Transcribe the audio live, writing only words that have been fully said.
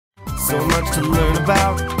so much to learn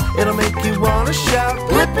about. It'll make you wanna shout,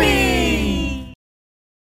 Blippi!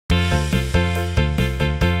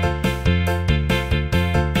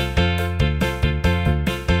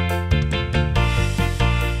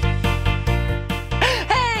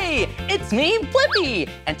 Hey, it's me, Blippi,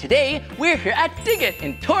 and today we're here at Dig It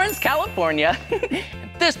in Torrance, California.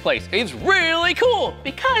 And this place is really cool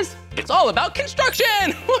because it's all about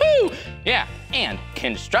construction. Woohoo! Yeah, and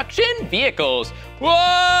construction vehicles.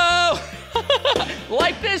 Whoa!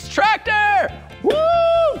 Like this tractor. Woo!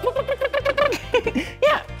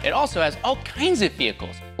 Yeah, it also has all kinds of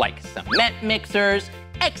vehicles like cement mixers,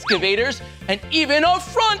 excavators, and even a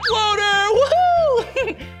front loader.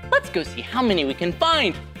 Woohoo! Let's go see how many we can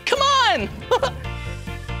find. Come on!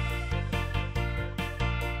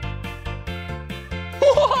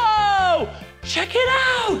 Whoa! Check it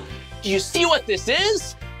out! Do you see what this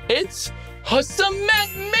is? It's a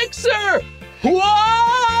cement mixer!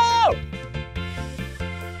 Whoa!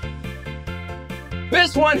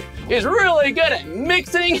 This one is really good at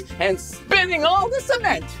mixing and spinning all the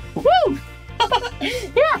cement. Woo!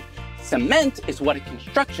 Yeah, cement is what a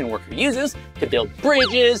construction worker uses to build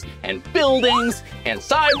bridges and buildings and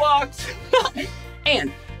sidewalks.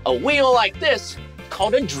 And a wheel like this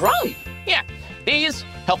called a drum. Yeah, these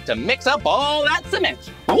help to mix up all that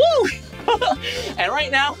cement. Woo! And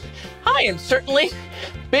right now, I am certainly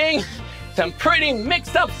being some pretty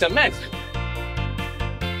mixed up cement.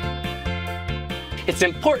 It's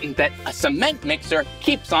important that a cement mixer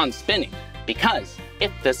keeps on spinning because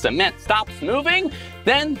if the cement stops moving,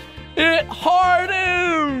 then it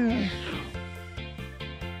hardens.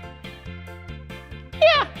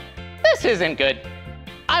 Yeah, this isn't good.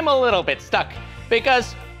 I'm a little bit stuck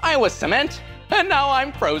because I was cement and now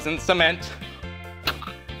I'm frozen cement.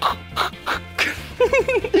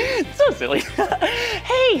 So silly.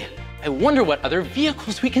 Hey, I wonder what other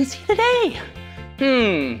vehicles we can see today.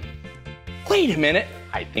 Wait a minute.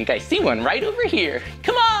 I think I see one right over here.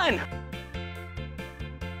 Come on.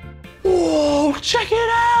 Whoa, check it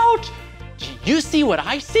out. Do you see what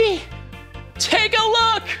I see? Take a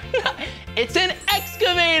look. It's an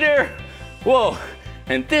excavator. Whoa,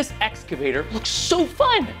 and this excavator looks so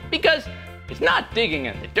fun because it's not digging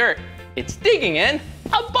in the dirt. It's digging in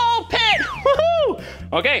a ball pit. Woohoo!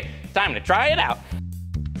 Okay, time to try it out.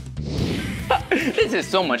 This is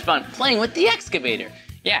so much fun playing with the excavator.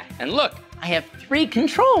 Yeah, and look, I have 3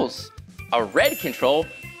 controls. A red control,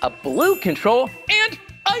 a blue control, and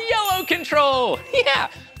a yellow control. Yeah,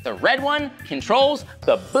 the red one controls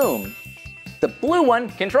the boom. The blue one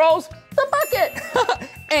controls the bucket.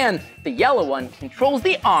 And the yellow one controls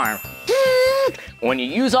the arm. When you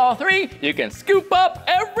use all 3, you can scoop up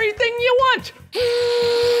everything you want.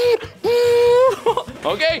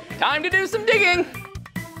 Okay, time to do some digging.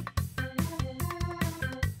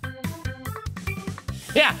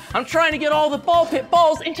 Yeah, I'm trying to get all the ball pit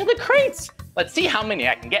balls into the crates. Let's see how many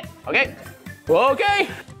I can get, okay? Okay.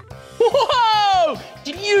 Whoa!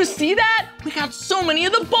 Did you see that? We got so many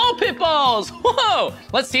of the ball pit balls. Whoa!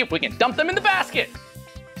 Let's see if we can dump them in the basket.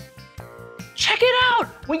 Check it out,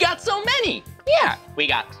 we got so many. Yeah, we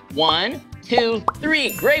got 1, 2,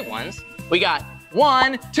 3 gray ones. We got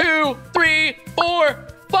 1, 2, 3, 4,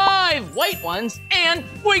 5 white ones, and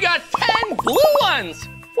we got 10 blue ones.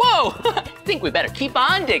 Whoa, I think we better keep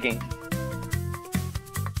on digging.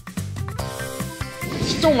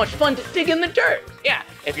 So much fun to dig in the dirt. Yeah,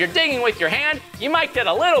 if you're digging with your hand, you might get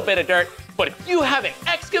a little bit of dirt, but if you have an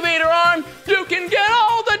excavator arm, you can get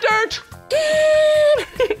all the dirt.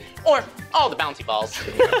 Or all the bouncy balls.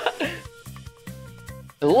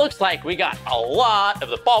 It looks like we got a lot of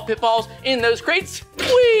the ball pit balls in those crates.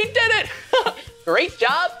 We did it! Great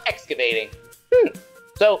job excavating.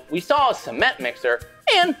 So we saw a cement mixer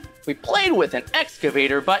and we played with an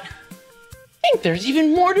excavator, but I think there's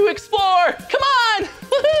even more to explore. Come on!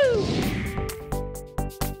 Woohoo!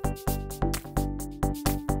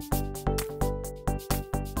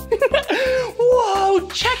 Whoa,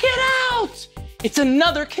 check it out! It's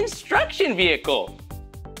another construction vehicle.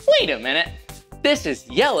 Wait a minute. This is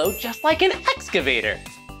yellow just like an excavator.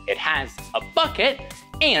 It has a bucket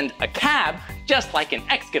and a cab just like an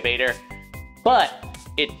excavator, but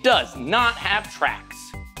it does not have tracks.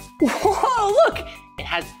 Whoa, look, it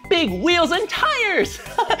has big wheels and tires.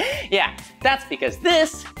 Yeah, that's because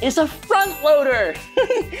this is a front loader.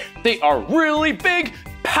 They are really big,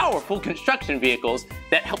 powerful construction vehicles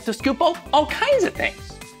that help to scoop up all kinds of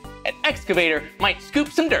things. An excavator might scoop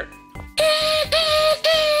some dirt.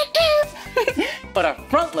 But a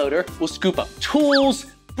front loader will scoop up tools,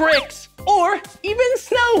 bricks, or even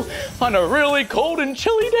snow on a really cold and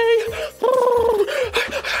chilly day.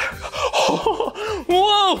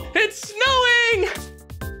 Whoa, it's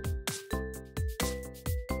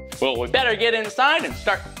Well, we better get inside and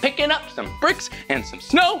start picking up some bricks and some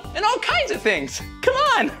snow and all kinds of things. Come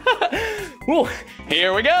on. Ooh,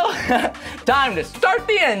 here we go. Time to start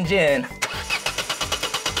the engine.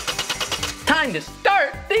 Time to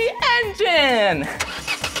start the engine.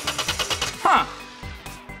 Huh.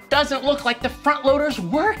 Doesn't look like the front loader's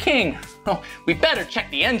working. Oh, we better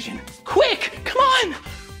check the engine. Quick, come on.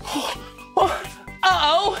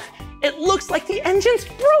 Uh-oh, it looks like the engine's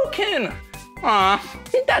broken. Aw,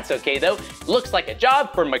 that's okay though. Looks like a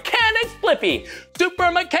job for Mechanic Blippi.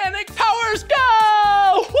 Super Mechanic Powers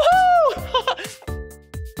Go! Woohoo!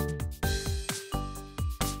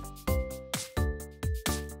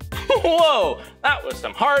 Whoa, that was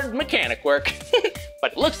some hard mechanic work.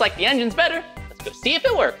 But it looks like the engine's better. Let's go see if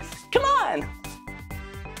it works. Come on.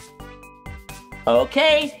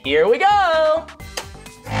 Okay, here we go.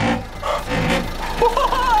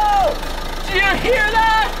 Whoa! Do you hear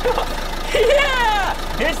that? Yeah!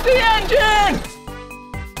 It's the engine!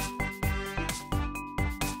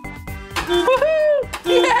 Woohoo!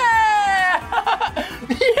 Yeah!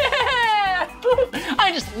 Yeah!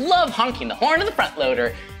 I just love honking the horn of the front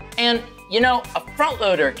loader. And you know, a front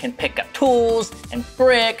loader can pick up tools and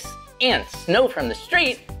bricks and snow from the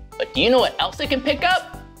street, but do you know what else it can pick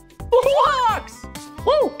up? Blocks!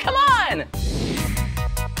 Woo, come on!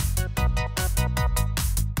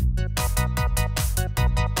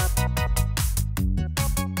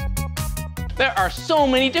 There are so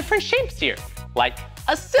many different shapes here, like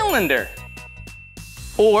a cylinder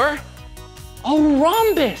or a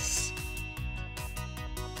rhombus.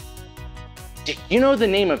 Do you know the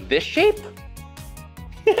name of this shape?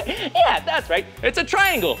 Yeah, that's right. It's a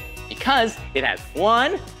triangle because it has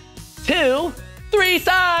 1, 2, 3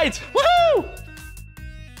 sides. Woohoo!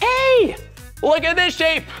 Hey, look at this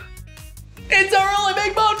shape. It's a really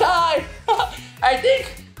big bow tie. I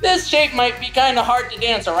think this shape might be kind of hard to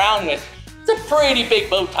dance around with. It's a pretty big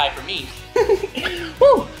bow tie for me.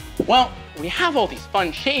 Woo. Well, we have all these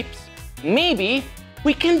fun shapes. Maybe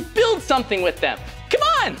we can build something with them. Come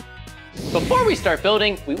on. Before we start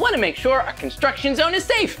building, we want to make sure our construction zone is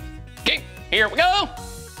safe. Okay, here we go.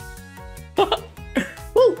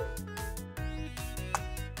 Woo.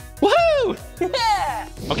 Woohoo! Yeah!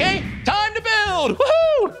 Okay, time to build.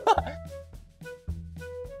 Woohoo!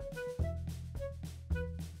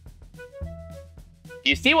 Do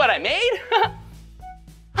you see what I made?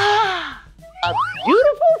 A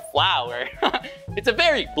beautiful flower. It's a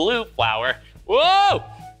very blue flower. Whoa!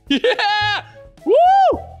 Yeah!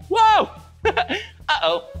 Woo! Whoa!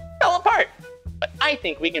 Uh-oh, fell apart. But I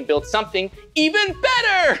think we can build something even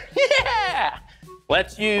better. Yeah!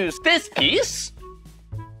 Let's use this piece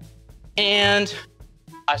and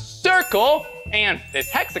a circle and this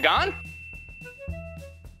hexagon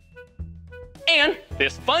and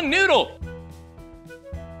this fun noodle.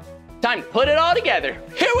 Time to put it all together.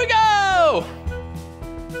 Here we go!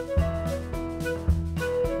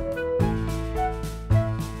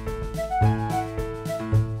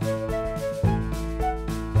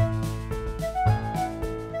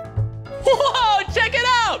 Whoa, check it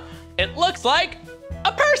out! It looks like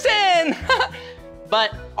a person!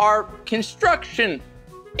 But our construction,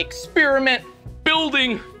 experiment,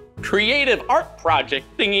 building, creative art project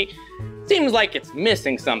thingy seems like it's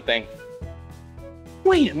missing something.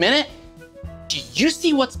 Wait a minute. Do you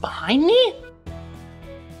see what's behind me?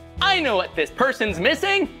 I know what this person's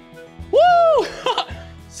missing. Woo!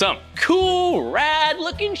 Some cool,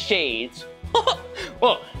 rad-looking shades.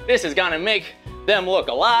 Well, this is gonna make them look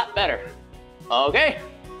a lot better. Okay,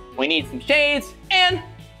 we need some shades and a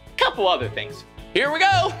couple other things. Here we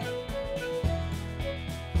go.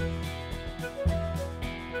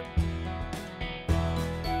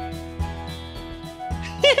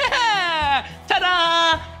 Yeah!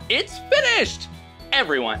 Ta-da! It's finished!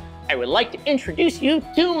 Everyone, I would like to introduce you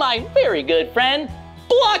to my very good friend,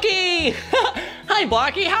 Blocky! Hi,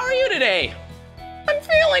 Blocky, how are you today? I'm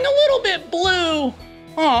feeling a little bit blue.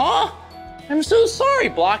 Aw, I'm so sorry,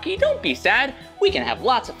 Blocky. Don't be sad. We can have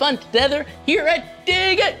lots of fun together here at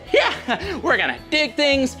Dig It. Yeah, we're gonna dig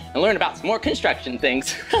things and learn about some more construction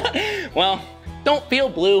things. Well, don't feel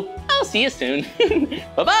blue. I'll see you soon.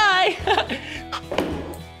 Bye-bye.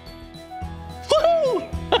 Woohoo!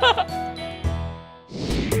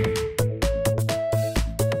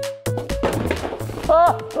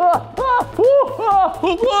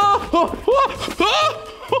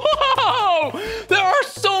 Whoa! There are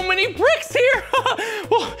so many bricks here!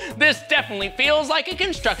 This definitely feels like a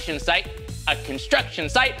construction site. A construction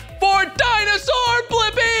site for Dinosaur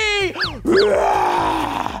Blippi!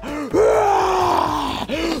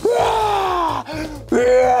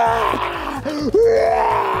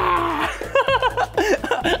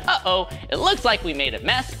 Uh-oh, it looks like we made a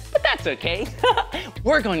mess, but that's okay.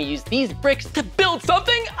 We're going to use these bricks to build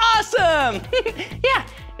something awesome. Yeah,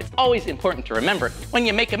 it's always important to remember, when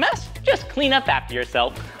you make a mess, just clean up after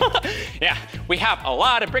yourself. Yeah, we have a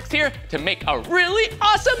lot of bricks here to make a really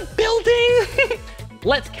awesome building.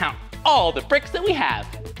 Let's count all the bricks that we have.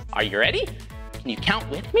 Are you ready? Can you count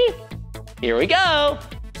with me? Here we go.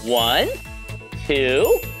 1,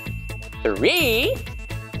 2, 3,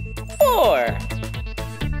 4.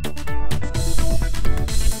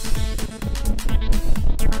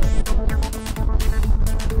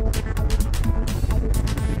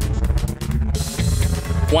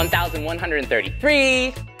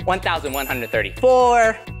 $1,133,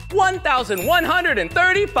 $1,134,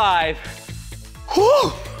 $1,135.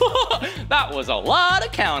 Whew, that was a lot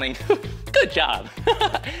of counting. Good job.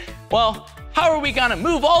 Well, how are we gonna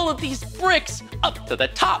move all of these bricks up to the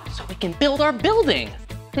top so we can build our building?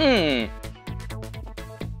 Check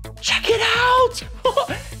it out!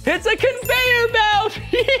 It's a conveyor belt!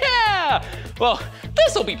 Yeah! Well,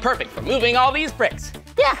 this will be perfect for moving all these bricks.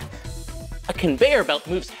 Yeah. A conveyor belt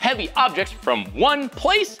moves heavy objects from one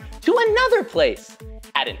place to another place.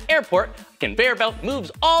 At an airport, a conveyor belt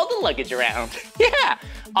moves all the luggage around. Yeah!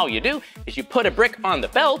 All you do is you put a brick on the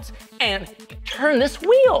belt and you turn this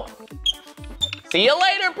wheel. See you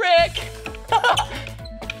later, brick!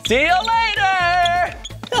 See you later!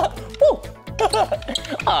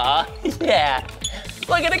 Aw, yeah.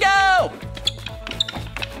 Look at it go!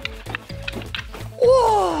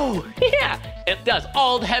 Whoa, yeah. It does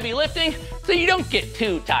all the heavy lifting so you don't get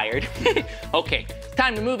too tired. Okay, it's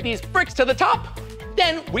time to move these bricks to the top.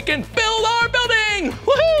 Then we can build our building!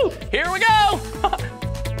 Woohoo! Here we go!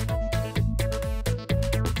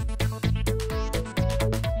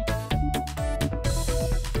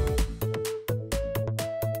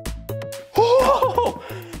 Whoa!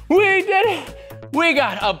 We did it! We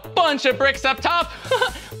got a bunch of bricks up top.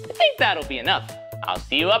 I think that'll be enough. I'll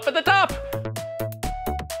see you up at the top.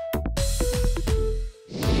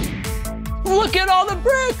 Look at all the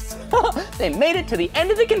bricks! They made it to the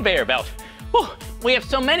end of the conveyor belt. Oh, we have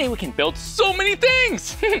so many, we can build so many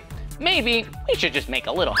things. Maybe we should just make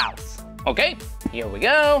a little house. Okay, here we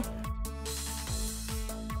go.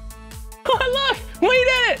 Oh, look, we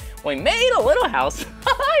did it! We made a little house.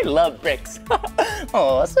 I love bricks.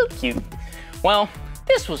 Oh, so cute. Well,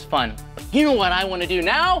 this was fun. But you know what I want to do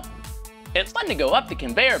now? It's fun to go up the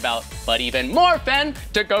conveyor belt, but even more fun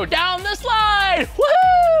to go down the slide.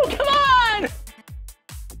 Woohoo! Come on!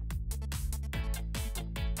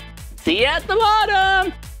 See you at the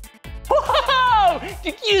bottom. Whoa!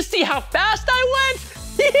 Did you see how fast I went?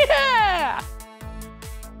 Yeah!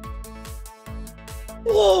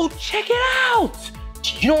 Whoa, check it out! Do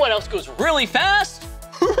you know what else goes really fast?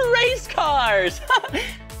 Race cars!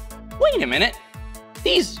 Wait a minute.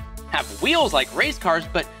 These have wheels like race cars,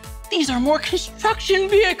 but these are more construction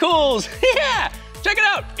vehicles. Yeah! Check it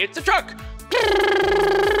out, it's a truck.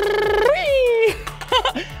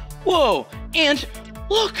 Whoa, and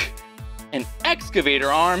look, an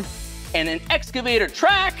excavator arm and an excavator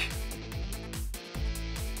track.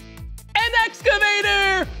 An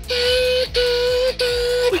excavator!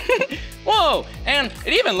 Whoa, and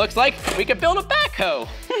it even looks like we could build a backhoe.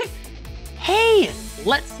 Hey,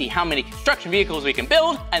 let's see how many construction vehicles we can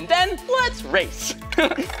build, and then let's race.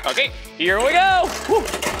 Okay, here we go.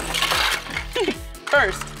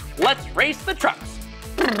 First, let's race the trucks.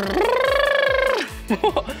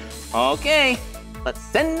 Okay, let's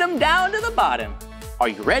send them down to the bottom. Are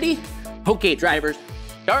you ready? Okay, drivers,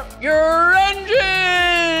 start your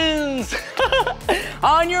engines!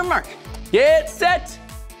 On your mark, get set,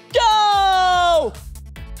 go!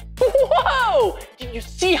 Whoa! Did you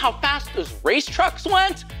see how fast those race trucks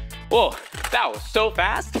went? Whoa, that was so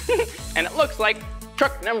fast. And it looks like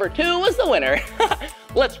truck number 2 was the winner.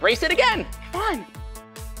 Let's race it again, come on.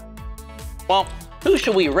 Well, who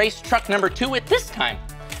should we race truck number 2 with this time?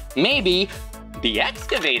 Maybe the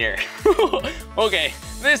excavator. Okay,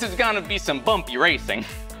 this is gonna be some bumpy racing.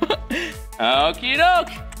 Okie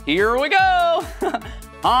doke, here we go.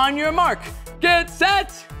 On your mark, get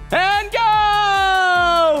set, and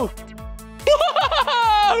go!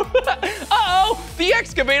 Whoa! Uh-oh, the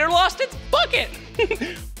excavator lost its bucket.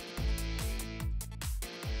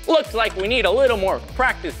 Looks like we need a little more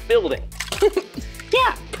practice building.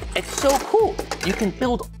 Yeah, it's so cool. You can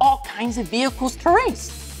build all kinds of vehicles to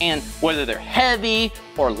race. And whether they're heavy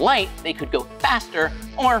or light, they could go faster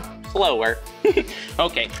or slower.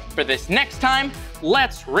 Okay, for this next time,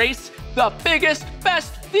 let's race the biggest,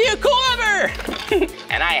 best vehicle ever.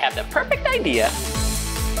 And I have the perfect idea.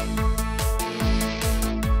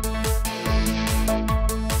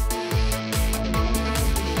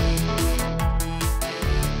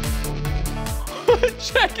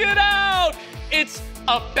 Check it out! It's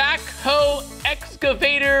a backhoe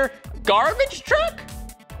excavator garbage truck?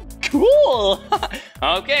 Cool!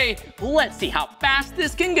 Okay, let's see how fast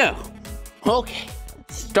this can go. Okay,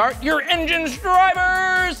 start your engines,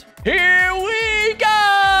 drivers! Here we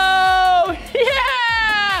go!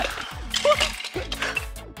 Yeah!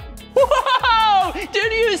 Whoa!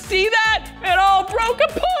 Did you see that? It all broke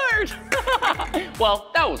apart! Well,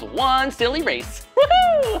 that was one silly race.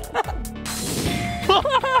 Woohoo!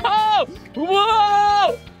 Whoa!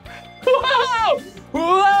 Whoa! Whoa!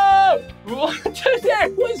 Whoa! Whoa!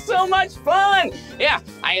 Today was so much fun! Yeah,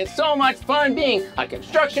 I had so much fun being a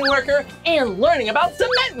construction worker and learning about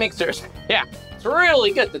cement mixers. Yeah, it's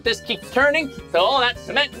really good that this keeps turning so all that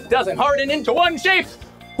cement doesn't harden into one shape.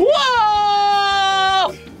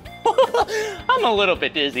 Whoa! I'm a little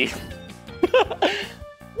bit dizzy.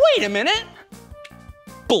 Wait a minute.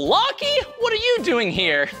 Blocky, what are you doing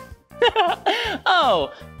here?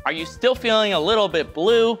 Oh, are you still feeling a little bit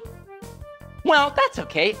blue? Well, that's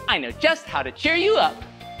okay. I know just how to cheer you up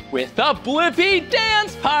with a Blippi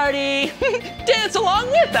dance party. Dance along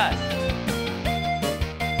with us.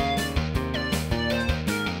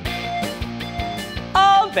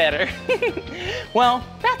 All better. Well,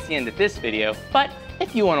 that's the end of this video, but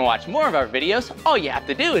if you want to watch more of our videos, all you have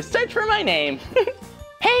to do is search for my name.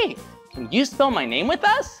 Hey, can you spell my name with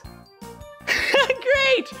us?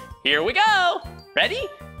 Great, here we go. Ready?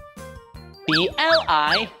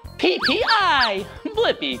 B-L-I-P-P-I,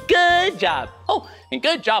 Blippi, good job. Oh, and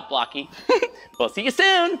good job, Blocky. We'll see you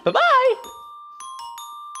soon, bye-bye.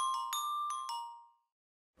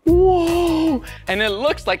 Whoa, and it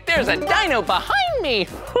looks like there's a dino behind me.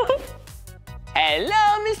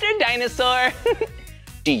 Hello, Mr. Dinosaur.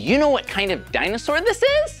 Do you know what kind of dinosaur this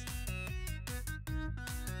is?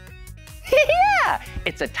 Yeah,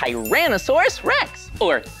 it's a Tyrannosaurus Rex,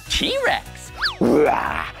 or T-Rex.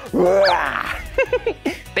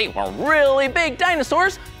 They were really big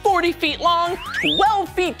dinosaurs, 40 feet long, 12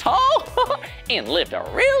 feet tall, and lived a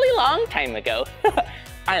really long time ago.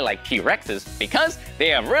 I like T-Rexes because they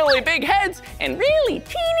have really big heads and really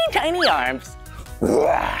teeny tiny arms.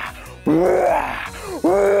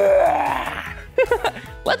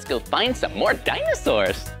 Let's go find some more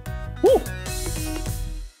dinosaurs. Woo.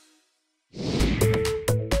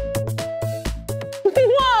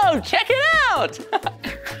 Whoa, check it out!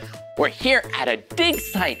 We're here at a dig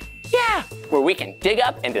site. Yeah, where we can dig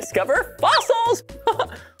up and discover fossils.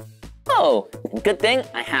 Oh, good thing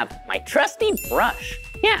I have my trusty brush.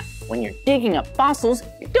 Yeah, when you're digging up fossils,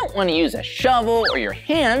 you don't want to use a shovel or your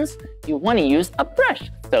hands. You want to use a brush,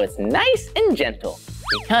 so it's nice and gentle.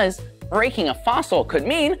 Because breaking a fossil could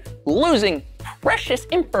mean losing precious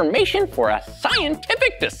information for a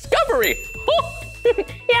scientific discovery.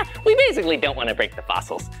 Yeah, we basically don't want to break the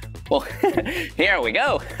fossils. Well, here we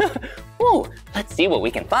go. Whoa, let's see what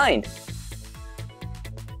we can find.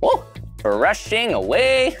 Whoa, brushing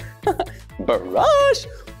away. Brush,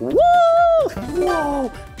 whoa,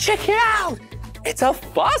 whoa, check it out. It's a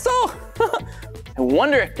fossil. I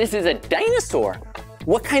wonder if this is a dinosaur.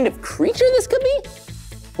 What kind of creature this could be?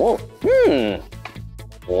 Whoa,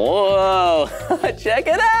 Whoa, check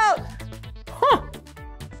it out. Huh,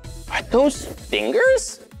 are those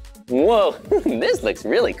fingers? Whoa, this looks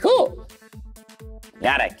really cool.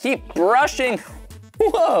 Gotta keep brushing.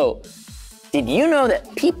 Whoa, did you know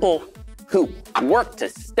that people who work to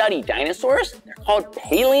study dinosaurs, they're called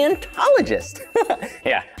paleontologists?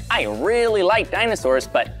 Yeah, I really like dinosaurs,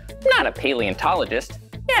 but I'm not a paleontologist.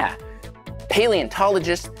 Yeah,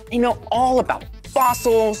 paleontologists, they know all about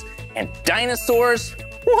fossils and dinosaurs.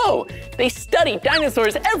 Whoa, they study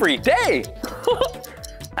dinosaurs every day.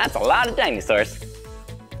 That's a lot of dinosaurs.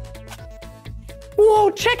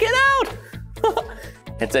 Whoa, check it out.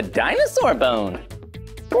 It's a dinosaur bone.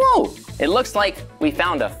 Whoa, it looks like we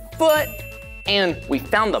found a foot and we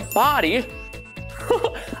found the body.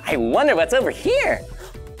 I wonder what's over here.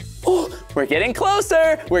 Oh, we're getting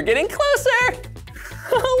closer. We're getting closer.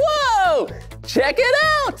 Whoa, check it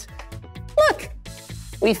out. Look,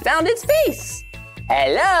 we found its face.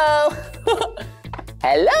 Hello.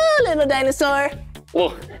 Hello, little dinosaur.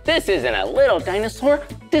 Well, this isn't a little dinosaur.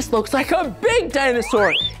 This looks like a big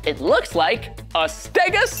dinosaur. It looks like a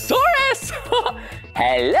Stegosaurus.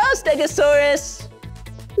 Hello, Stegosaurus.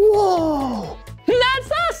 Whoa, that's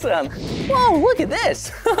awesome. Whoa, look at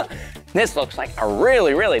this. This looks like a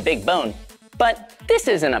really, really big bone. But this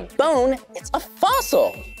isn't a bone, it's a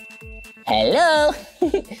fossil. Hello.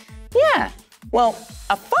 Yeah, well,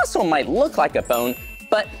 a fossil might look like a bone,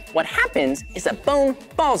 but what happens is a bone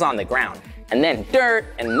falls on the ground, and then dirt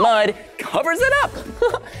and mud covers it up.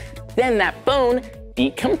 Then that bone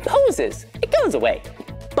decomposes. It goes away.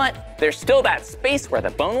 but there's still that space where the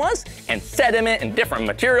bone was, and sediment and different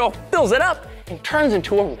material fills it up and turns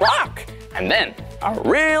into a rock. And then, a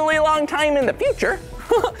really long time in the future,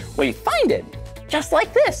 we find it, just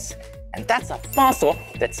like this. And that's a fossil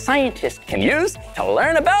that scientists can use to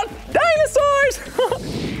learn about dinosaurs.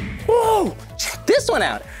 Whoa, check this one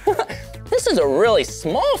out. This is a really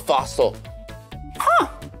small fossil. Huh,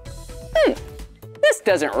 this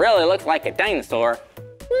doesn't really look like a dinosaur.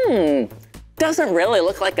 Doesn't really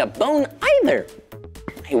look like a bone either.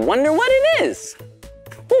 I wonder what it is.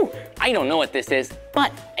 Ooh, I don't know what this is,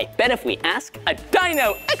 but I bet if we ask a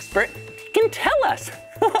dino expert, he can tell us.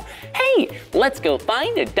 Hey, let's go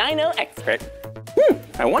find a dino expert.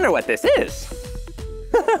 I wonder what this is.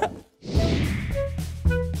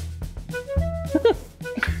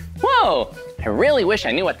 Whoa, I really wish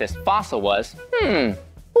I knew what this fossil was. Ooh,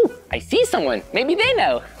 I see someone, maybe they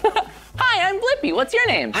know. Hi, I'm Blippi, what's your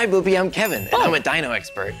name? Hi, Blippi, I'm Kevin, and I'm a dino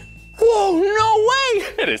expert. Whoa, no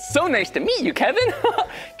way! It is so nice to meet you, Kevin.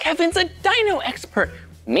 Kevin's a dino expert.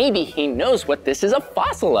 Maybe he knows what this is a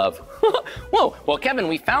fossil of. Whoa, well, Kevin,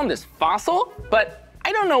 we found this fossil, but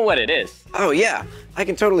I don't know what it is. Oh, yeah, I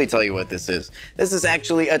can totally tell you what this is. This is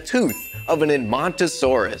actually a tooth of an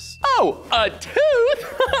Edmontosaurus. Oh, a tooth?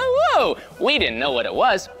 Whoa, we didn't know what it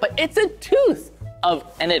was, but it's a tooth of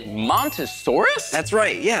an Edmontosaurus? That's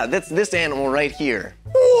right, yeah, that's this animal right here.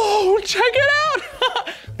 Whoa, check it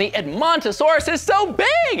out! The Edmontosaurus is so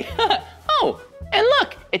big! Oh, and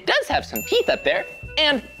look, it does have some teeth up there,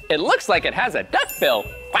 and it looks like it has a duckbill.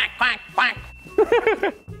 Quack, quack, quack.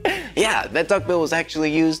 Yeah, that duckbill was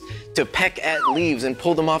actually used to peck at leaves and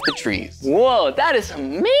pull them off the trees. Whoa, that is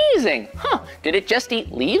amazing! Huh, did it just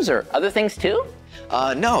eat leaves or other things too?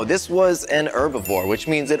 No, this was an herbivore, which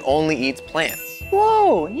means it only eats plants.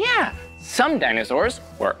 Whoa, yeah. Some dinosaurs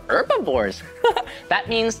were herbivores. That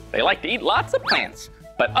means they like to eat lots of plants.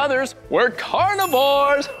 But others were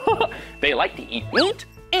carnivores. They like to eat meat,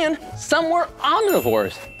 and some were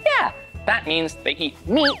omnivores. Yeah, that means they eat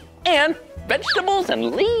meat and vegetables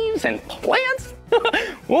and leaves and plants.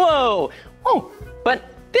 Whoa, oh, but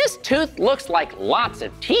this tooth looks like lots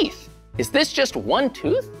of teeth. Is this just one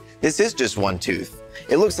tooth? This is just one tooth.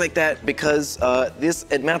 It looks like that because this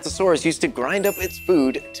Edmontosaurus used to grind up its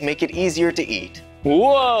food to make it easier to eat.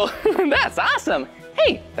 Whoa, that's awesome.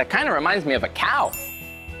 Hey, that kind of reminds me of a cow.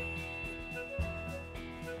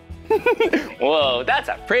 Whoa, that's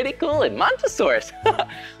a pretty cool Edmontosaurus.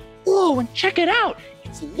 Whoa, and check it out.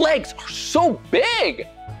 Its legs are so big.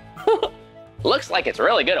 Looks like it's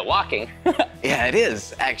really good at walking. Yeah, it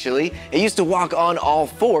is, actually. It used to walk on all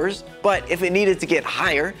fours, but if it needed to get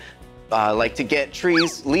higher, like to get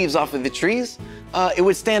leaves off of the trees, it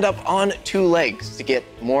would stand up on 2 legs to get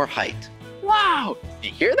more height. Wow, did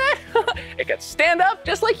you hear that? It could stand up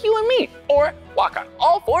just like you and me, or walk on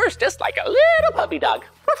all fours just like a little puppy dog.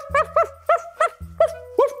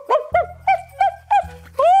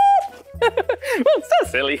 Well,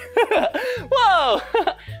 so silly. Whoa.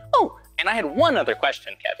 Oh, and I had one other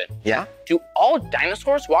question, Kevin. Yeah? Do all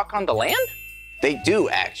dinosaurs walk on the land? They do,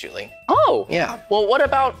 actually. Oh. Yeah. Well, what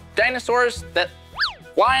about dinosaurs that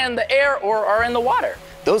fly in the air or are in the water?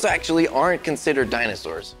 Those actually aren't considered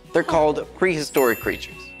dinosaurs. They're called prehistoric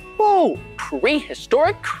creatures. Whoa,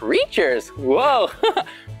 prehistoric creatures. Whoa.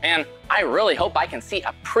 Man, I really hope I can see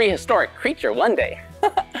a prehistoric creature one day.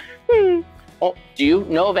 Well, do you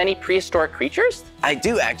know of any prehistoric creatures? I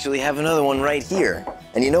do actually have another one right here.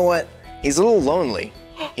 And you know what? He's a little lonely.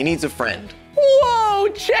 He needs a friend. Whoa,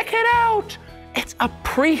 check it out. It's a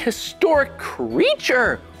prehistoric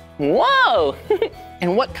creature. Whoa.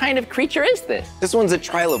 And what kind of creature is this? This one's a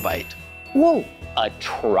trilobite. Whoa, a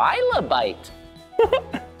trilobite.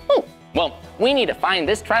 Oh, well, we need to find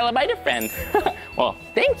this trilobite a friend. Well,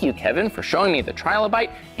 thank you, Kevin, for showing me the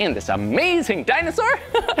trilobite and this amazing dinosaur.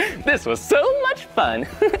 This was so much fun.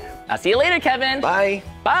 I'll see you later, Kevin. Bye.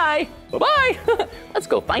 Bye. Bye-bye. Let's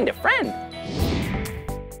go find a friend.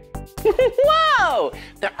 Whoa!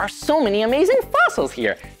 There are so many amazing fossils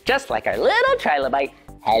here, just like our little trilobite.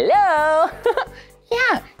 Hello!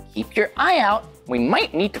 Yeah, keep your eye out. We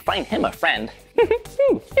might need to find him a friend.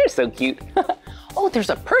 You're so cute. Oh, there's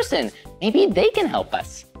a person. Maybe they can help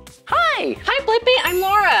us. Hi! Hi, Blippi, I'm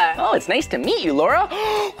Laura. Oh, it's nice to meet you, Laura.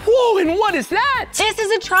 Whoa, and what is that? This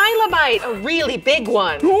is a trilobite, a really big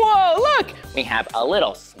one. Whoa, look! We have a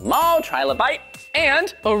little small trilobite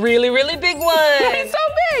and A really, really big one. it's so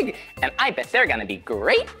big! And I bet they're gonna be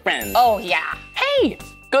great friends. Oh, yeah. Hey,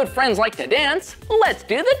 good friends like to dance. Let's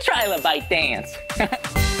do the trilobite dance.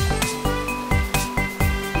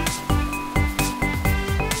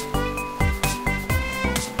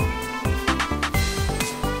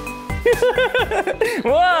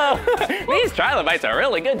 Whoa, these trilobites are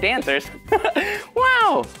really good dancers.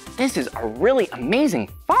 Wow, this is a really amazing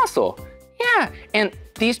fossil. Yeah, and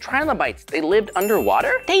these trilobites, they lived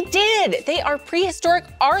underwater? They did. They are prehistoric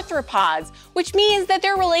arthropods, which means that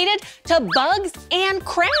they're related to bugs and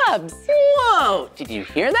crabs. Whoa, did you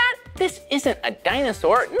hear that? This isn't a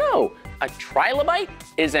dinosaur, no. A trilobite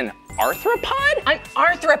is an arthropod? An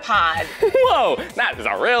arthropod. Whoa, that is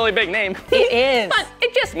a really big name. It is. But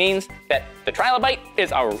it just means that the trilobite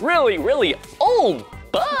is a really, really old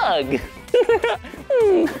bug.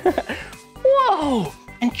 Whoa,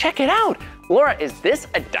 and check it out. Laura, is this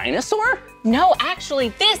a dinosaur? No, actually,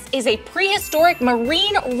 this is a prehistoric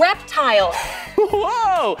marine reptile.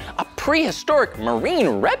 Whoa, a prehistoric marine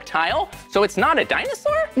reptile? So it's not a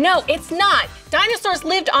dinosaur? No, it's not. Dinosaurs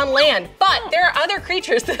lived on land, but there are other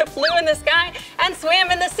creatures that flew in the sky and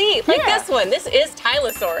swam in the sea, like this one. This is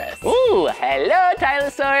Tylosaurus. Ooh, hello,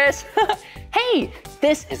 Tylosaurus. Hey,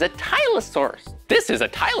 this is a Tylosaurus. This is a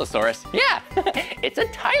Tylosaurus. Yeah, it's a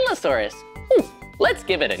Tylosaurus. Ooh, let's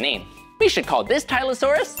give it a name. We should call this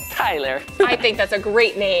Tylosaurus Tyler. I think that's a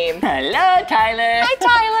great name. Hello, Tyler. Hi,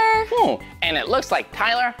 Tyler. Oh, and it looks like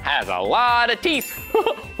Tyler has a lot of teeth.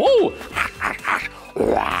 Ooh.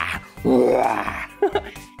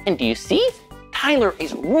 And do you see? Tyler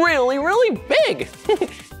is really, really big.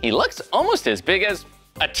 He looks almost as big as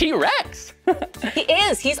a T-Rex. He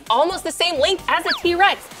is. He's almost the same length as a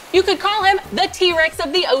T-Rex. You could call him the T-Rex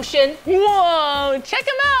of the ocean. Whoa, check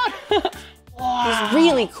him out. Wow. He's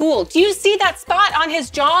really cool. Do you see that spot on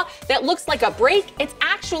his jaw that looks like a break? It's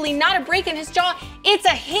actually not a break in his jaw, it's a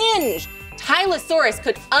hinge. Tylosaurus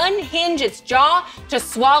could unhinge its jaw to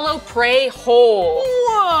swallow prey whole.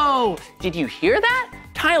 Whoa, did you hear that?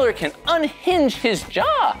 Tyler can unhinge his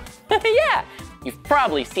jaw. Yeah, you've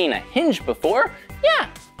probably seen a hinge before. Yeah,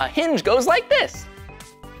 a hinge goes like this.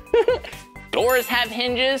 Doors have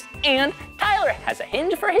hinges, and Tyler has a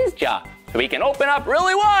hinge for his jaw, so he can open up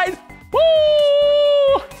really wide.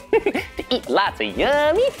 Woo! To eat lots of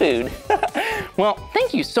yummy food. Well,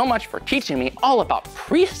 thank you so much for teaching me all about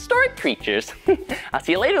prehistoric creatures. I'll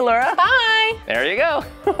see you later, Laura. Bye. There you go.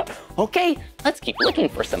 Okay, let's keep looking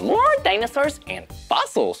for some more dinosaurs and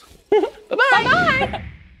fossils. Bye-bye. Bye-bye.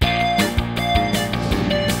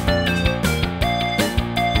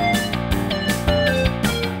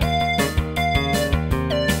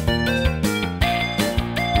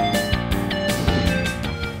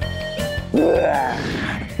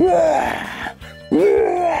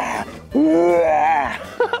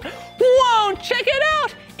 Whoa, check it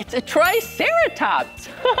out! It's a triceratops.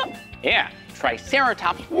 Yeah,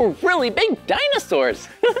 triceratops were really big dinosaurs.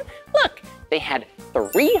 Look, they had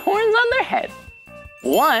 3 horns on their head.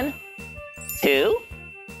 1, 2,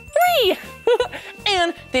 3.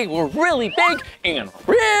 And they were really big and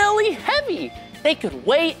really heavy. They could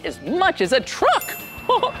weigh as much as a truck.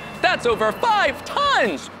 That's over 5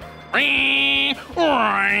 tons. Hey,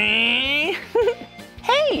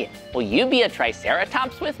 will you be a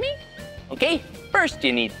triceratops with me? Okay, first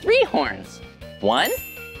you need 3 horns. 1,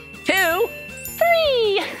 2,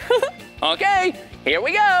 3. Okay, here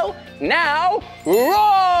we go. Now,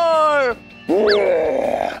 roar!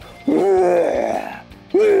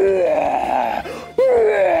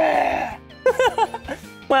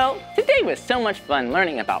 Well, today was so much fun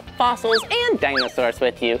learning about fossils and dinosaurs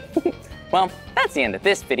with you. Well, that's the end of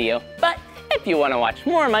this video, but if you want to watch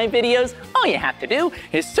more of my videos, all you have to do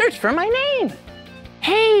is search for my name.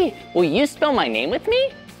 Hey, will you spell my name with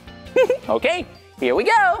me? Okay, here we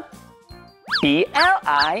go.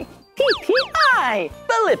 B-L-I-P-P-I,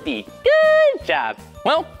 Blippi. Good job.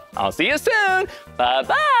 Well, I'll see you soon.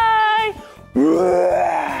 Bye-bye.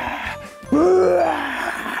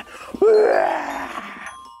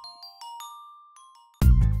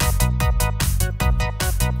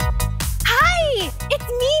 It's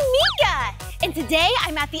me, Meekah, and today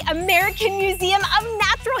I'm at the American Museum of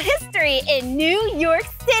Natural History in New York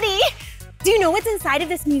City. Do you know what's inside of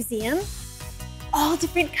this museum? All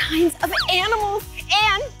different kinds of animals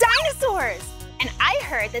and dinosaurs. And I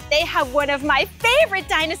heard that they have one of my favorite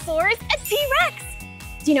dinosaurs, a T-Rex.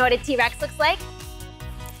 Do you know what a T-Rex looks like?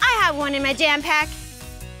 I have one in my jam pack.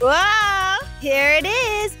 Whoa, here it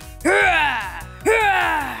is.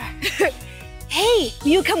 Hey, will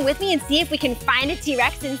you come with me and see if we can find a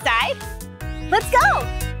T-Rex inside? Let's go!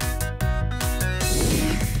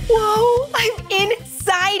 Whoa, I'm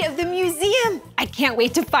inside of the museum. I can't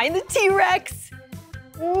wait to find the T-Rex.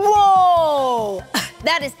 Whoa,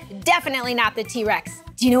 that is definitely not the T-Rex.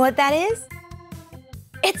 Do you know what that is?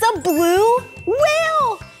 It's a blue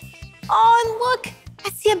whale. Oh, and look, I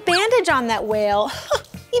see a bandage on that whale.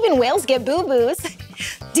 Even whales get boo-boos.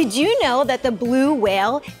 Did you know that the blue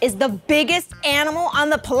whale is the biggest animal on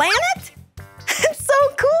the planet? It's so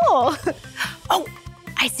cool. Oh,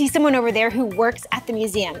 I see someone over there who works at the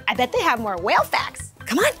museum. I bet they have more whale facts.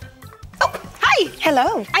 Come on. Oh, hi.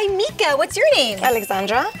 Hello. I'm Meekah. What's your name?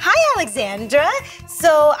 Alexandra. Hi, Alexandra.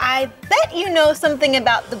 So I bet you know something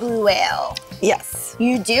about the blue whale. Yes.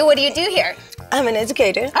 You do? What do you do here? I'm an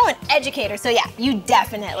educator. Oh, an educator. So yeah, you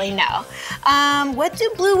definitely know. What do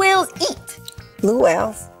blue whales eat? Blue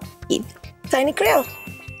whales eat tiny krill.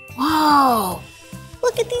 Whoa,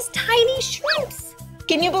 look at these tiny shrimps.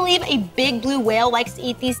 Can you believe a big blue whale likes to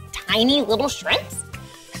eat these tiny little shrimps?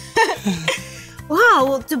 Wow,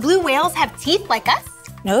 well, do blue whales have teeth like us?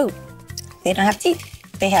 No, they don't have teeth.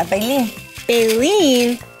 They have baleen.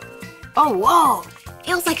 Baleen? Oh, whoa,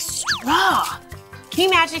 feels like straw. Can you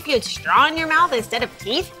imagine if you had straw in your mouth instead of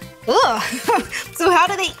teeth? Ugh. So how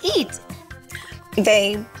do they eat?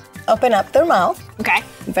 They open up their mouth. Okay.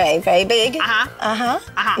 Very, very big.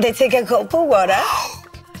 They take a gulp of water,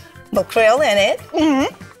 put krill in it.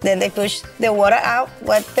 Then they push the water out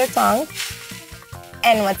with their tongue.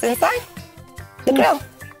 And what's inside? The krill.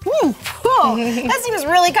 Whoa, that seems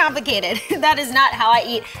really complicated. That is not how I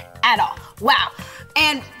eat at all. Wow.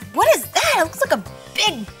 And what is that? It looks like a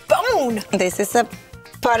big bone. This is a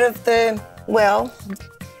part of the whale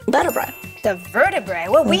vertebrae. The vertebrae.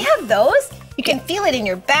 Well, we have those. You can feel it in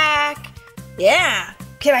your back. Yeah.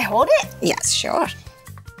 Can I hold it? Yes, sure.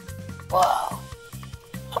 Whoa.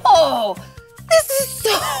 Oh, this is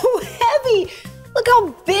so heavy. Look how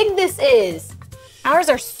big this is. Ours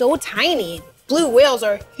are so tiny. Blue whales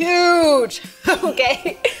are huge.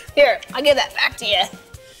 Okay, here, I'll give that back to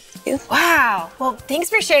you. Wow, well, thanks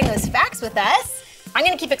for sharing those facts with us. I'm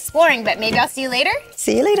gonna keep exploring, but maybe I'll see you later.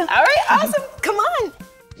 See you later. All right, awesome, come on.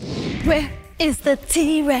 Where is the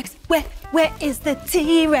T-Rex? Where is the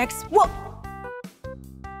T-Rex? Whoa.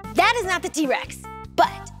 That is not the T-Rex,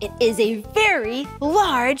 but it is a very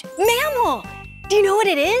large mammal. Do you know what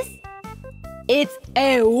it is? It's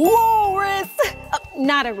a walrus.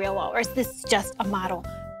 Not a real walrus, this is just a model.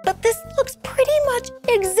 But this looks pretty much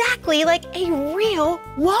exactly like a real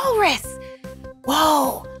walrus.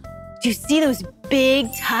 Whoa, do you see those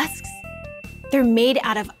big tusks? They're made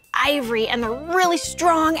out of ivory and they're really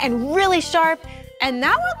strong and really sharp. And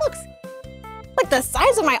that one looks like the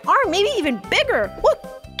size of my arm, maybe even bigger. Look,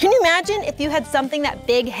 can you imagine if you had something that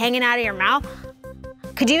big hanging out of your mouth?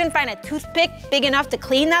 Could you even find a toothpick big enough to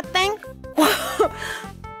clean that thing?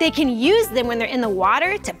 They can use them when they're in the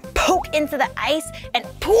water to poke into the ice and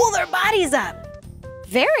pull their bodies up.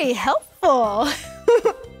 Very helpful.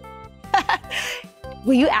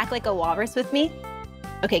 Will you act like a walrus with me?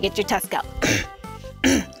 Okay, get your tusk out.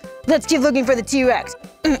 Let's keep looking for the T-Rex.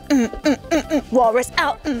 Walrus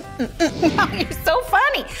out. Wow, you're so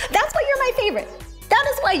funny. That's why you're my favorite. That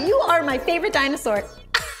is why you are my favorite dinosaur.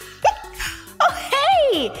 Oh,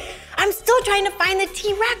 hey! I'm still trying to find the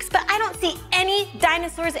T-Rex, but I don't see any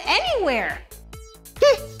dinosaurs anywhere.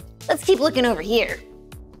 Let's keep looking over here.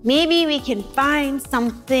 Maybe we can find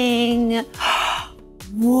something.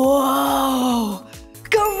 Whoa!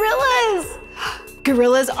 Gorillas!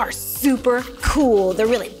 Gorillas are super cool. They're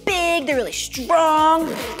really big, they're really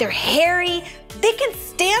strong, they're hairy. They can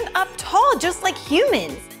stand up tall just like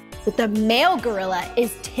humans. But the male gorilla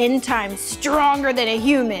is 10 times stronger than a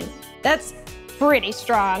human. That's pretty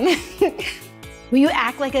strong. Will you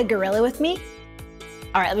act like a gorilla with me?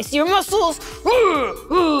 All right, let me see your muscles.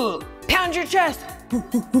 Pound your chest.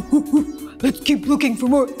 Let's keep looking for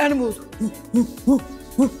more animals.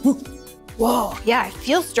 Whoa, yeah, I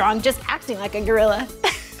feel strong just acting like a gorilla.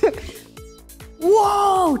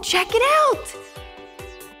 Whoa, check it out.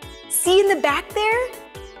 See in the back there?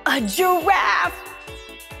 A giraffe.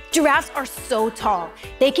 Giraffes are so tall.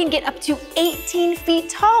 They can get up to 18 feet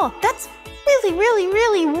tall. That's really, really,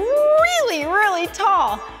 really, really, really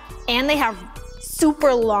tall. And they have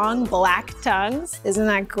super long black tongues. Isn't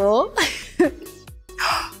that cool?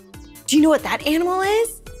 Do you know what that animal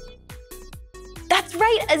is? That's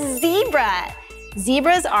right, a zebra.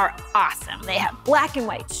 Zebras are awesome. They have black and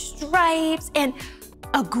white stripes, and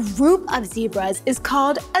a group of zebras is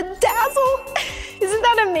called a dazzle. Isn't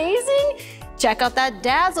that amazing? Check out that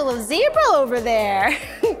dazzle of zebra over there.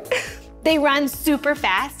 They run super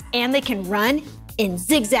fast and they can run in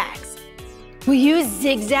zigzags. Will you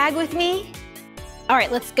zigzag with me? All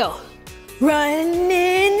right, let's go. Run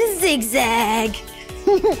in zigzag.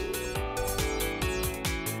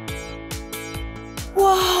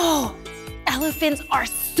 Whoa, elephants are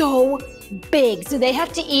so big, so they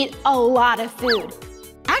have to eat a lot of food.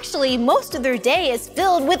 Actually, most of their day is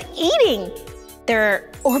filled with eating.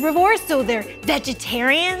 They're herbivores, so they're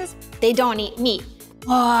vegetarians. They don't eat meat.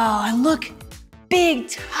 Whoa, and look, big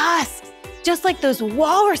tusks, just like those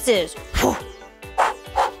walruses.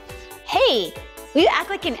 Hey, will you act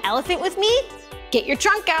like an elephant with me? Get your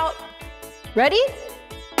trunk out. Ready?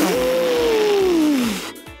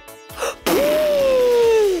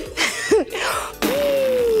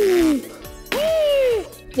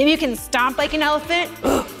 Maybe you can stomp like an elephant.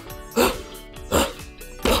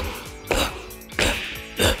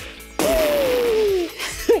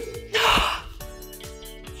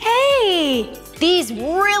 Hey, these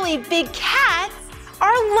really big cats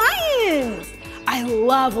are lions. I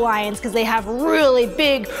love lions because they have really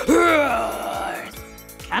big roars.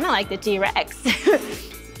 Kind of like the T-Rex.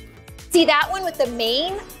 See that one with the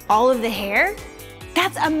mane, all of the hair?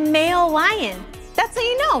 That's a male lion. That's how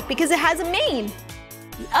you know, because it has a mane.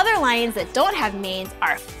 The other lions that don't have manes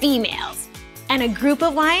are females. And a group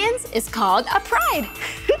of lions is called a pride.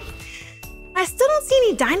 I still don't see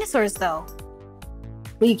any dinosaurs though.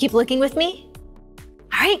 Will you keep looking with me?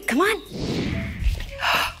 All right, come on.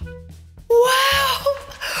 Wow,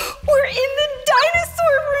 we're in the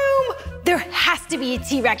dinosaur room. There has to be a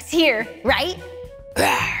T-Rex here, right?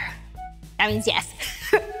 That means yes.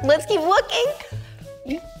 Let's keep looking.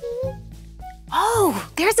 Oh,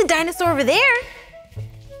 there's a dinosaur over there.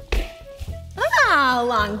 Ah,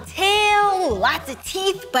 long tail, lots of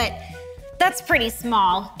teeth, but that's pretty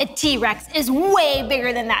small. A T-Rex is way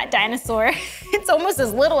bigger than that dinosaur. It's almost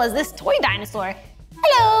as little as this toy dinosaur.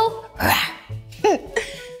 Hello.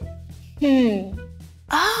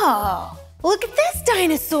 Oh, look at this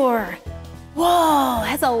dinosaur. Whoa, it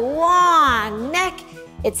has a long neck.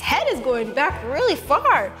 Its head is going back really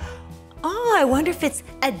far. Oh, I wonder if it's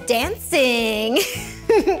a dancing.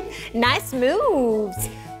 Nice moves,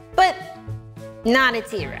 but not a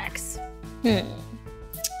T-Rex. I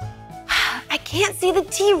can't see the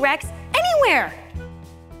T-Rex anywhere.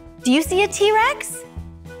 Do you see a T-Rex?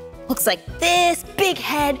 Looks like this, big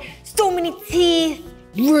head, so many teeth,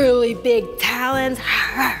 really big talons. It's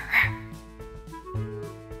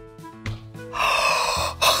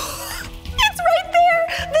right there,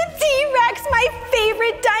 the T-Rex, my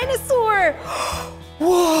favorite dinosaur.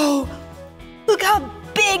 Whoa, look how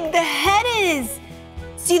big the head is.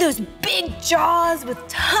 See those big jaws with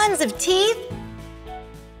tons of teeth?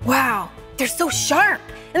 Wow, they're so sharp,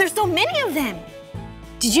 and there's so many of them.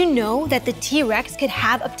 Did you know that the T-Rex could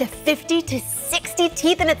have up to 50 to 60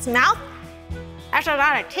 teeth in its mouth? That's a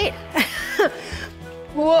lot of teeth.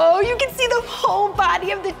 Whoa, you can see the whole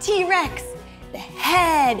body of the T-Rex. The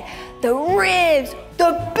head, the ribs,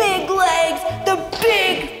 the big legs, the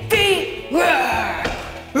big feet.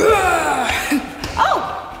 Oh,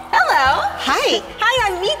 hello. Hi. Hi,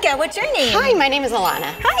 I'm Meekah. What's your name? Hi, my name is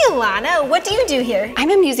Alana. Hi, Alana. What do you do here? I'm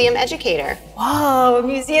a museum educator. Whoa, a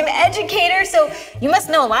museum educator. So you must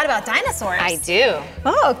know a lot about dinosaurs. I do.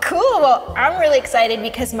 Oh, cool. Well, I'm really excited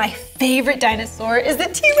because my favorite dinosaur is the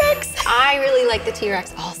T-Rex. I really like the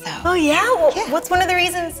T-Rex also. Oh, yeah? Well, what's one of the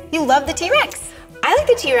reasons you love the T-Rex? I like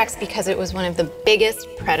the T-Rex because it was one of the biggest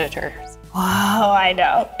predators. Whoa, I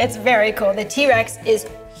know. It's very cool. The T-Rex is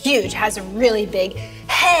huge, has a really big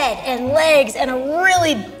head and legs and a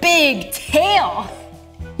really big tail.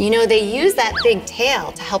 You know, they use that big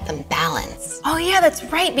tail to help them balance. Oh yeah, that's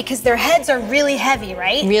right, because their heads are really heavy,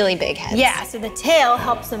 right? Really big heads. Yeah, so the tail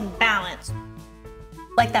helps them balance.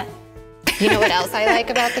 Like that. You know what else I like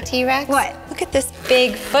about the T-Rex? What? Look at this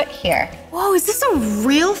big foot here. Whoa, is this a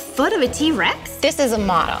real foot of a T-Rex? This is a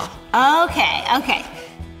model. Okay.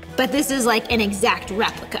 But this is like an exact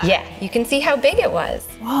replica. Yeah, you can see how big it was.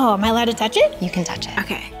 Whoa, am I allowed to touch it? You can touch it.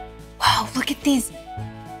 Okay. Wow, look at these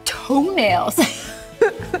toenails.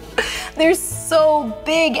 They're so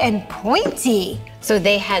big and pointy. So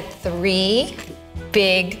they had 3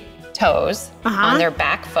 big toes on their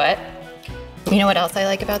back foot. You know what else I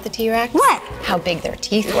like about the T-Rex? What? How big their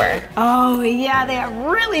teeth were. Oh yeah, they have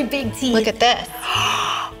really big teeth. Look at this.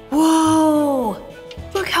 Whoa,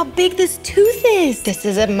 look how big this tooth is. This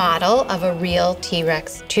is a model of a real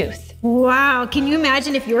T-Rex tooth. Wow, can you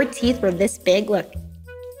imagine if your teeth were this big? Look,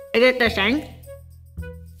 is it the same?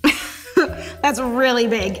 That's really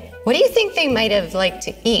big. What do you think they might have liked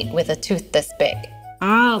to eat with a tooth this big?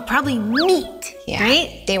 Oh, probably meat, Yeah,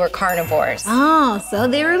 right? they were carnivores. Oh, so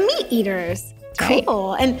they were meat eaters. Right.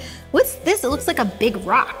 Cool, and what's this? It looks like a big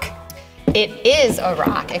rock. It is a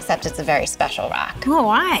rock, except it's a very special rock. Oh,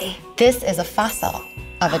 why? This is a fossil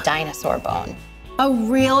of a dinosaur bone. A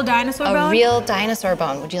real dinosaur bone? A real dinosaur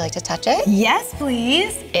bone. Would you like to touch it? Yes,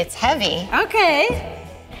 please. It's heavy. Okay.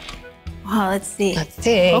 Well, let's see. Let's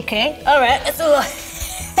see. Okay, all right, it's a little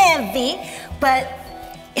heavy, but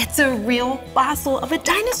it's a real fossil of a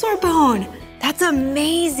dinosaur bone. That's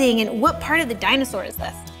amazing. And what part of the dinosaur is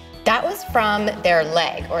this? That was from their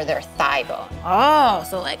leg or their thigh bone. Oh,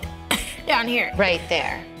 so like down here. Right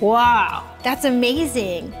there. Wow, that's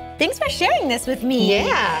amazing. Thanks for sharing this with me.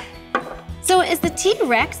 Yeah. So is the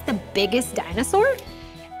T-Rex the biggest dinosaur?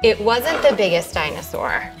 It wasn't the biggest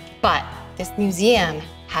dinosaur, but this museum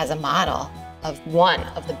has a model of one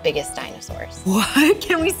of the biggest dinosaurs. What?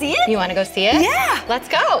 Can we see it? You want to go see it? Yeah. Let's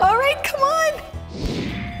go. All right, come on.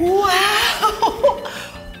 Wow.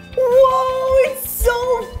 Whoa, it's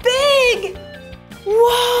so big.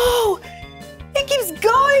 Whoa. It keeps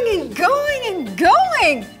going and going and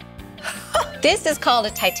going. This is called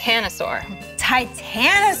a titanosaur.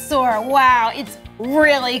 Titanosaur. Wow, it's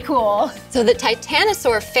really cool. So the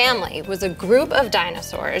titanosaur family was a group of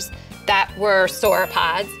dinosaurs that were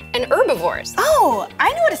sauropods and herbivores. Oh,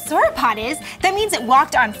 I know what a sauropod is. That means it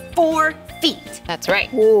walked on 4 feet. That's right.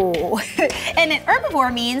 Whoa. And an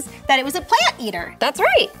herbivore means that it was a plant eater. That's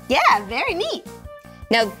right. Yeah, very neat.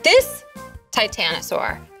 Now this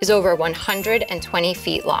titanosaur is over 120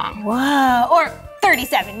 feet long. Whoa, or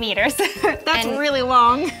 37 meters. That's really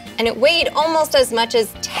long. And it weighed almost as much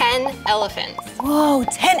as 10 elephants. Whoa,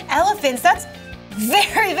 10 elephants. That's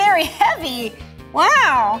very, very heavy.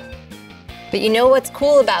 Wow. But you know what's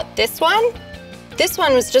cool about this one? This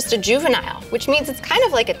one was just a juvenile, which means it's kind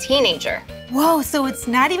of like a teenager. Whoa, so it's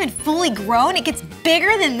not even fully grown? It gets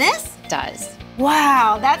bigger than this? It does.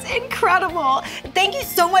 Wow, that's incredible. Thank you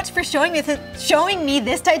so much for showing me this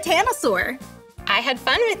titanosaur. I had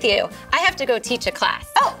fun with you. I have to go teach a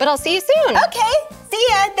class. Oh, but I'll see you soon. Okay, see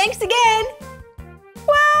ya. Thanks again.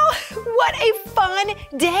 Wow, what a fun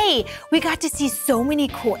day. We got to see so many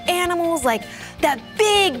cool animals like that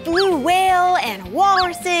big blue whale and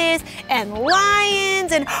walruses and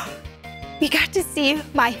lions, and we got to see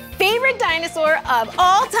my favorite dinosaur of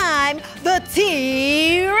all time, the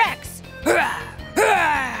T-Rex.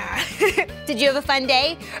 Did you have a fun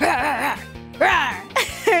day?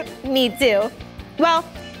 Me too. Well,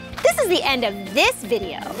 this is the end of this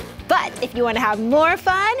video. But if you want to have more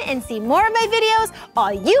fun and see more of my videos,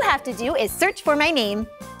 all you have to do is search for my name.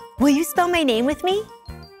 Will you spell my name with me?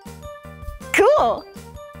 Cool.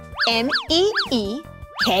 M-E-E-K-A-H.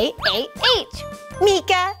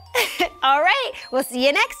 Meekah. All right, we'll see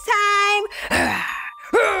you next time.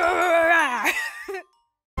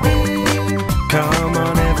 Come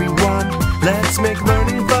on everyone, let's make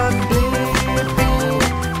learning fun.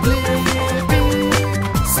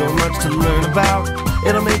 So much to learn about,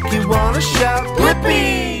 it'll make you wanna shout.